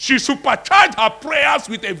 She supercharged her prayers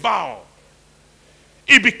with a vow.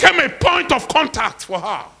 It became a point of contact for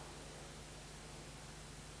her.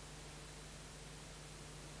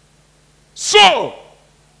 So,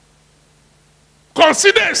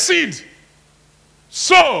 consider a seed.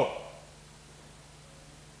 So,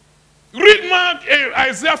 read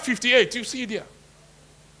Isaiah 58, you see there.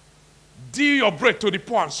 Deal your bread to the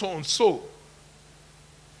poor and so on. So,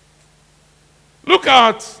 look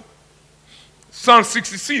at Psalm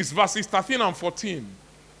 66, verses 13 and 14.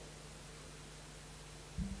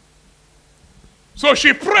 So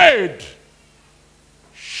she prayed.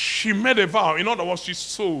 She made a vow. In other words, she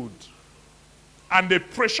sowed. And a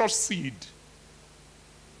precious seed.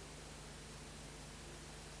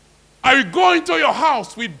 I will go into your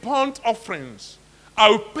house with burnt offerings. I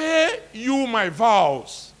will pay you my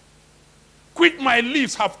vows, which my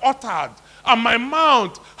lips have uttered, and my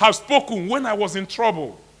mouth has spoken when I was in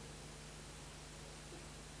trouble.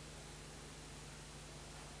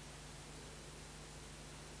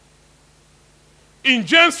 In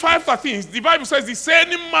James 5:13, the Bible says, is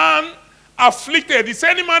any man afflicted, is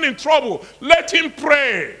any man in trouble, let him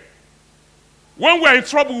pray. When we're in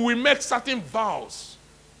trouble, we make certain vows.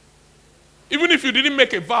 Even if you didn't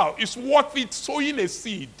make a vow, it's worth it sowing a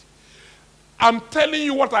seed. I'm telling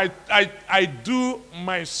you what I do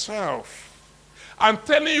myself. I'm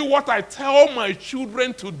telling you what I tell my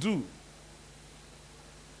children to do.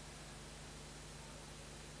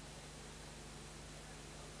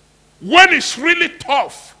 When it's really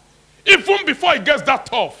tough, even before it gets that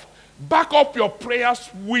tough, back up your prayers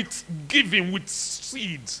with giving, with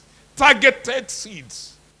seeds, targeted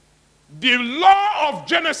seeds. The law of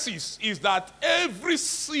Genesis is that every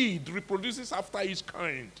seed reproduces after its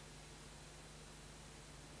kind.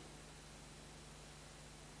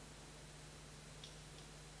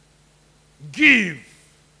 Give.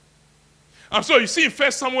 And so you see in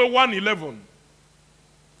 1 Samuel 1:11.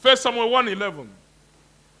 1 Samuel 1:11.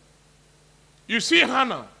 You see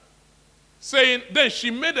Hannah saying, then she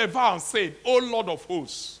made a vow and said, O Lord of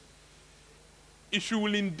hosts, if you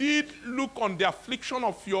will indeed look on the affliction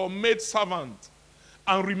of your maidservant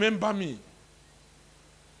and remember me,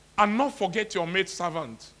 and not forget your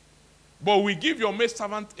maidservant, but we give your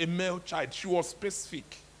maidservant a male child. She was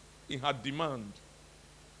specific in her demand.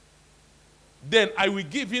 Then I will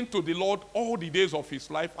give him to the Lord all the days of his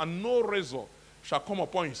life, and no razor shall come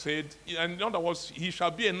upon his head. And in other words, he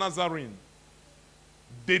shall be a Nazarene,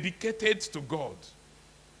 dedicated to God.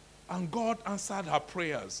 And God answered her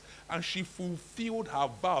prayers, and she fulfilled her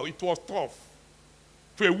vow. It was tough.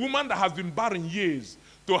 For a woman that has been barren years,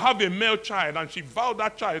 to have a male child, and she vowed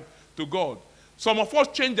that child to God. Some of us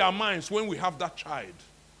change our minds when we have that child.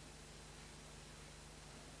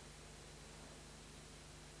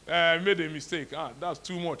 I made a mistake. That's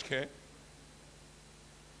too much, okay?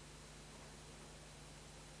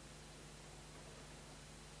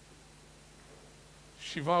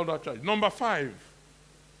 She vowed that child. Number 5.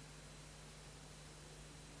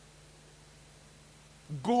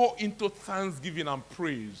 Go into thanksgiving and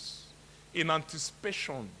praise in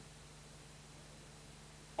anticipation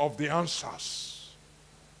of the answers.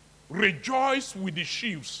 Rejoice with the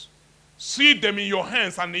sheaves. See them in your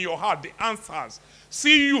hands and in your heart, the answers.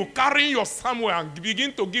 See you carrying your Samuel and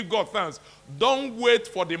begin to give God thanks. Don't wait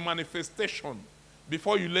for the manifestation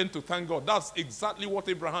before you learn to thank God. That's exactly what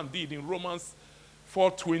Abraham did in Romans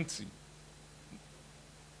 4:20.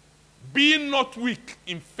 Being not weak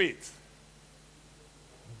in faith.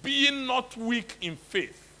 Being not weak in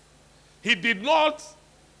faith. He did not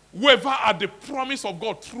waver at the promise of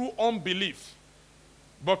God through unbelief,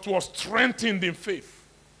 but was strengthened in faith,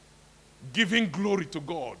 giving glory to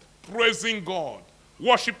God, praising God,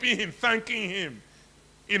 worshiping him, thanking him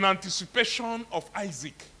in anticipation of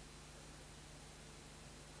Isaac.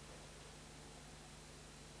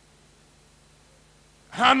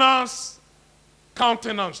 Hannah's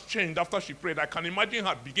countenance changed after she prayed. I can imagine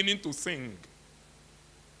her beginning to sing.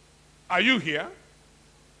 Are you here?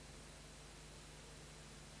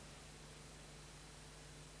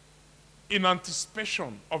 In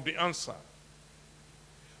anticipation of the answer.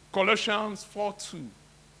 Colossians 4:2.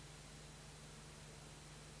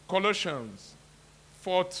 Colossians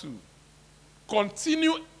 4:2.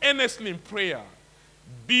 Continue earnestly in prayer,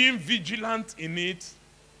 being vigilant in it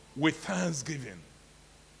with thanksgiving.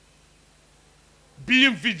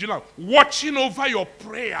 Being vigilant, watching over your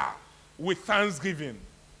prayer with thanksgiving.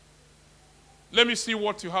 Let me see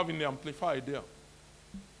what you have in the Amplified there.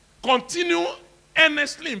 Continue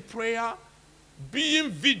earnestly in prayer, being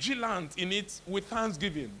vigilant in it with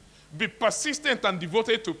thanksgiving. Be persistent and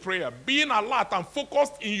devoted to prayer, being alert and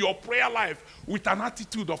focused in your prayer life with an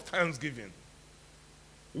attitude of thanksgiving.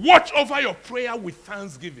 Watch over your prayer with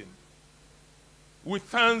thanksgiving. With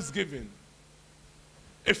thanksgiving.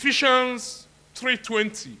 Ephesians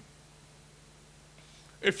 3:20.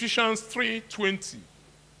 Ephesians 3:20.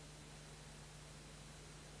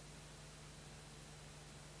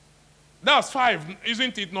 That's 5,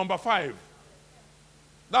 isn't it? Number 5.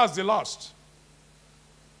 That's the last.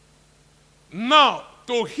 Now,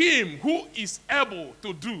 to him who is able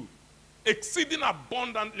to do exceeding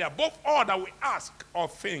abundantly above all that we ask or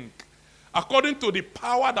think, according to the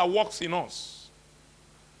power that works in us.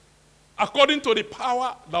 According to the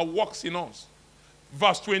power that works in us.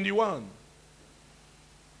 Verse 21.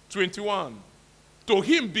 21. To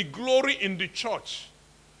him be glory in the church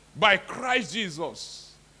by Christ Jesus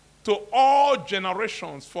to all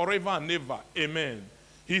generations forever and ever. Amen.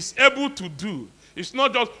 He's able to do. It's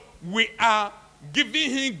not just we are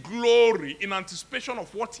giving him glory in anticipation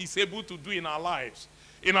of what he's able to do in our lives,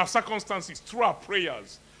 in our circumstances, through our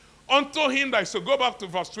prayers. Unto him that is, so go back to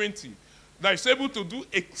verse 20, that is able to do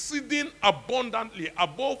exceeding abundantly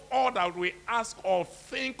above all that we ask or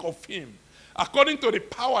think of him, according to the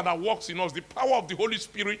power that works in us, the power of the Holy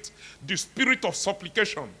Spirit, the spirit of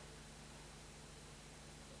supplication.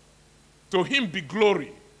 To him be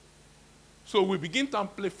glory. So we begin to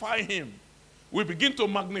amplify him. We begin to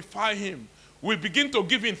magnify him. We begin to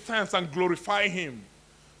give him thanks and glorify him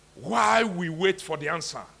while we wait for the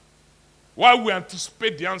answer, while we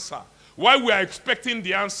anticipate the answer, while we are expecting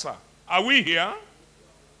the answer. Are we here?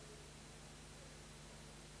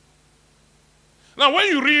 Now, when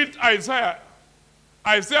you read Isaiah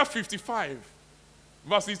 55,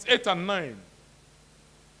 verses 8 and 9,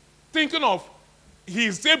 thinking of he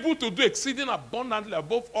is able to do exceeding abundantly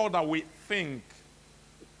above all that we think,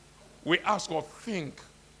 we ask or think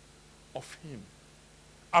of him.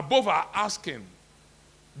 Above our asking,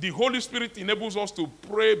 the Holy Spirit enables us to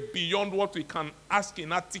pray beyond what we can ask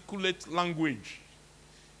in articulate language.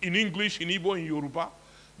 In English, in Igbo, in Yoruba,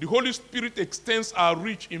 the Holy Spirit extends our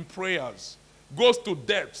reach in prayers, goes to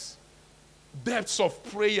depths of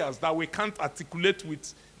prayers that we can't articulate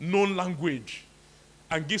with known language,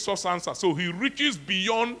 and gives us answers. So he reaches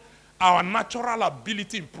beyond our natural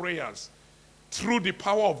ability in prayers through the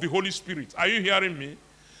power of the Holy Spirit. Are you hearing me?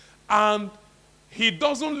 And he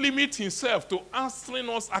doesn't limit himself to answering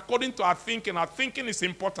us according to our thinking. Our thinking is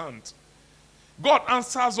important. God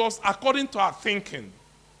answers us according to our thinking.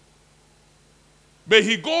 But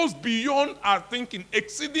he goes beyond our thinking,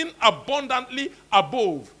 exceeding abundantly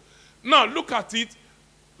above. Now look at it.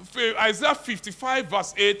 Isaiah 55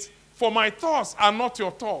 verse 8, for my thoughts are not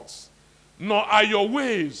your thoughts, nor are your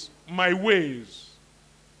ways my ways.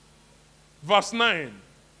 Verse 9,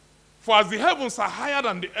 for as the heavens are higher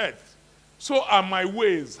than the earth, so are my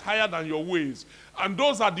ways higher than your ways. And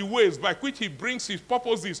those are the ways by which he brings his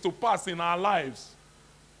purposes to pass in our lives.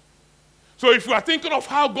 So if you are thinking of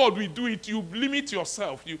how God will do it, you limit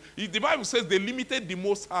yourself. The Bible says they limited the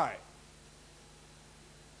Most High.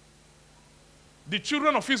 The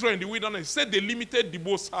children of Israel in the wilderness said they limited the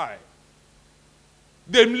Most High.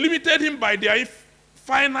 They limited him by their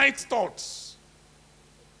finite thoughts.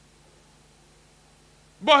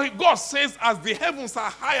 But God says, as the heavens are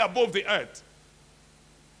high above the earth,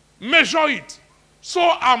 measure it. So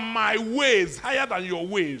are my ways higher than your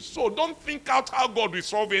ways. So don't think out how God will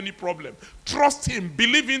solve any problem. Trust him,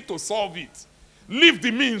 believe him to solve it. Leave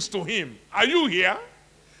the means to him. Are you here?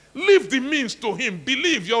 Leave the means to him.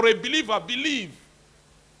 Believe. You're a believer. Believe.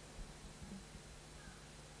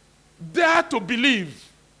 Dare to believe.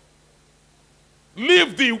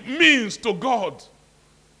 Leave the means to God.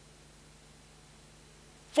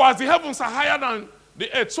 For as the heavens are higher than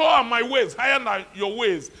the earth, so are my ways higher than your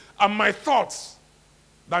ways, and my thoughts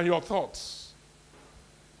than your thoughts.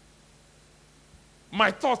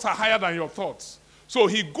 My thoughts are higher than your thoughts. So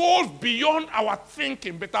he goes beyond our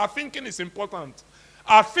thinking, but our thinking is important.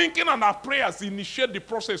 Our thinking and our prayers initiate the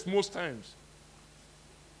process most times.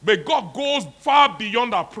 But God goes far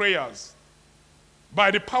beyond our prayers by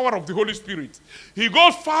the power of the Holy Spirit. He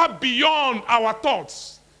goes far beyond our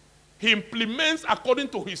thoughts. He implements according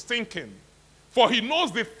to his thinking. For he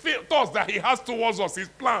knows the thoughts that he has towards us, his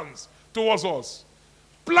plans towards us.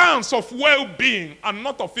 Plans of well-being and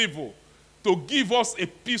not of evil, to give us a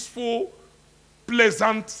peaceful,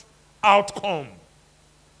 pleasant outcome.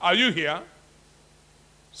 Are you here?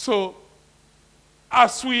 So,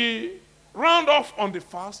 as we round off on the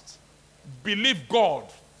fast, believe God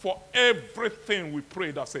for everything we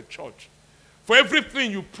prayed as a church. For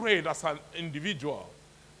everything you prayed as an individual.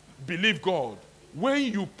 Believe God. When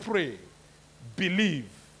you pray, believe,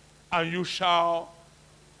 and you shall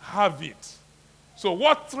have it. So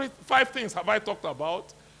what 5 things have I talked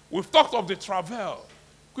about? We've talked of the travel,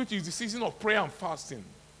 which is the season of prayer and fasting.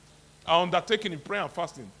 Are undertaken in prayer and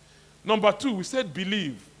fasting. Number 2, we said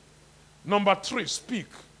believe. Number 3, speak.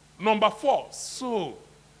 Number 4, sow.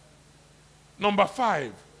 Number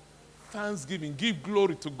 5, thanksgiving. Give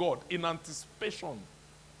glory to God in anticipation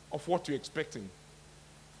of what you're expecting.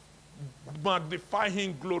 Magnify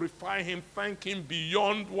him, glorify him, thank him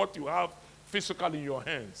beyond what you have physically in your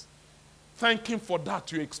hands. Thank him for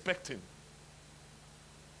that you're expecting.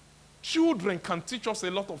 Children can teach us a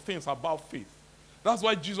lot of things about faith. That's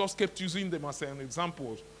why Jesus kept using them as an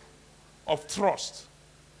example of trust.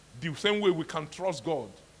 The same way we can trust God.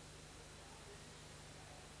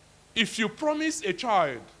 If you promise a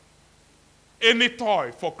child any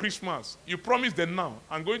toy for Christmas, you promise them now,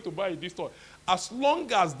 I'm going to buy you this toy. As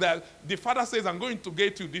long as the father says, I'm going to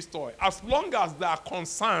get you this toy, as long as they are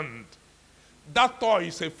concerned, that toy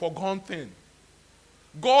is a forgone thing.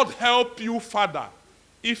 God help you, Father,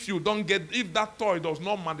 if that toy does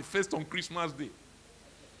not manifest on Christmas Day.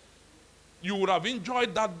 You would have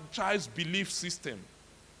enjoyed that child's belief system.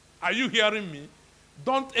 Are you hearing me?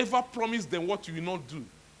 Don't ever promise them what you will not do.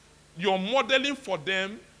 You're modeling for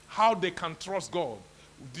them how they can trust God.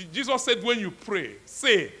 Jesus said when you pray,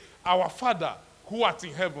 say, our Father who art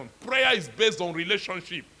in heaven. Prayer is based on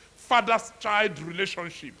relationship. Father-child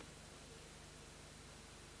relationship.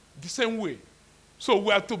 The same way. So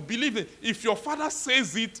we are to believe it. If your father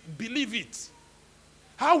says it, believe it.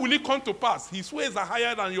 How will it come to pass? His ways are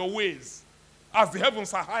higher than your ways, as the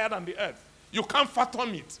heavens are higher than the earth. You can't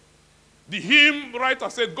fathom it. The hymn writer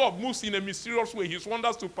said, God moves in a mysterious way, his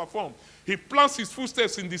wonders to perform. He plants his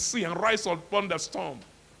footsteps in the sea and rises upon the storm.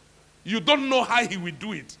 You don't know how he will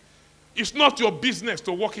do it. It's not your business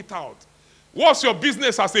to work it out. What's your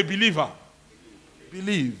business as a believer?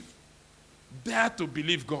 Believe. Dare to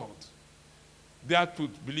believe God. Dare to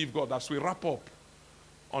believe God. As we wrap up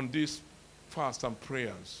on this fast and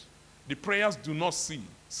prayers, the prayers do not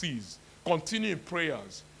cease. Continue in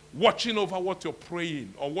prayers, watching over what you're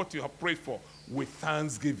praying or what you have prayed for with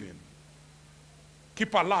thanksgiving.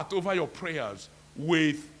 Keep alert over your prayers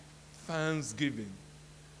with thanksgiving.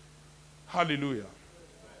 Hallelujah.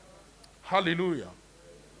 Hallelujah.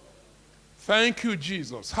 Thank you,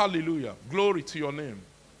 Jesus. Hallelujah. Glory to your name.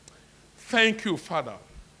 Thank you, Father.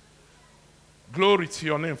 Glory to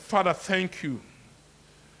your name. Father, thank you.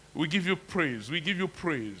 We give you praise. We give you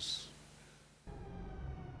praise.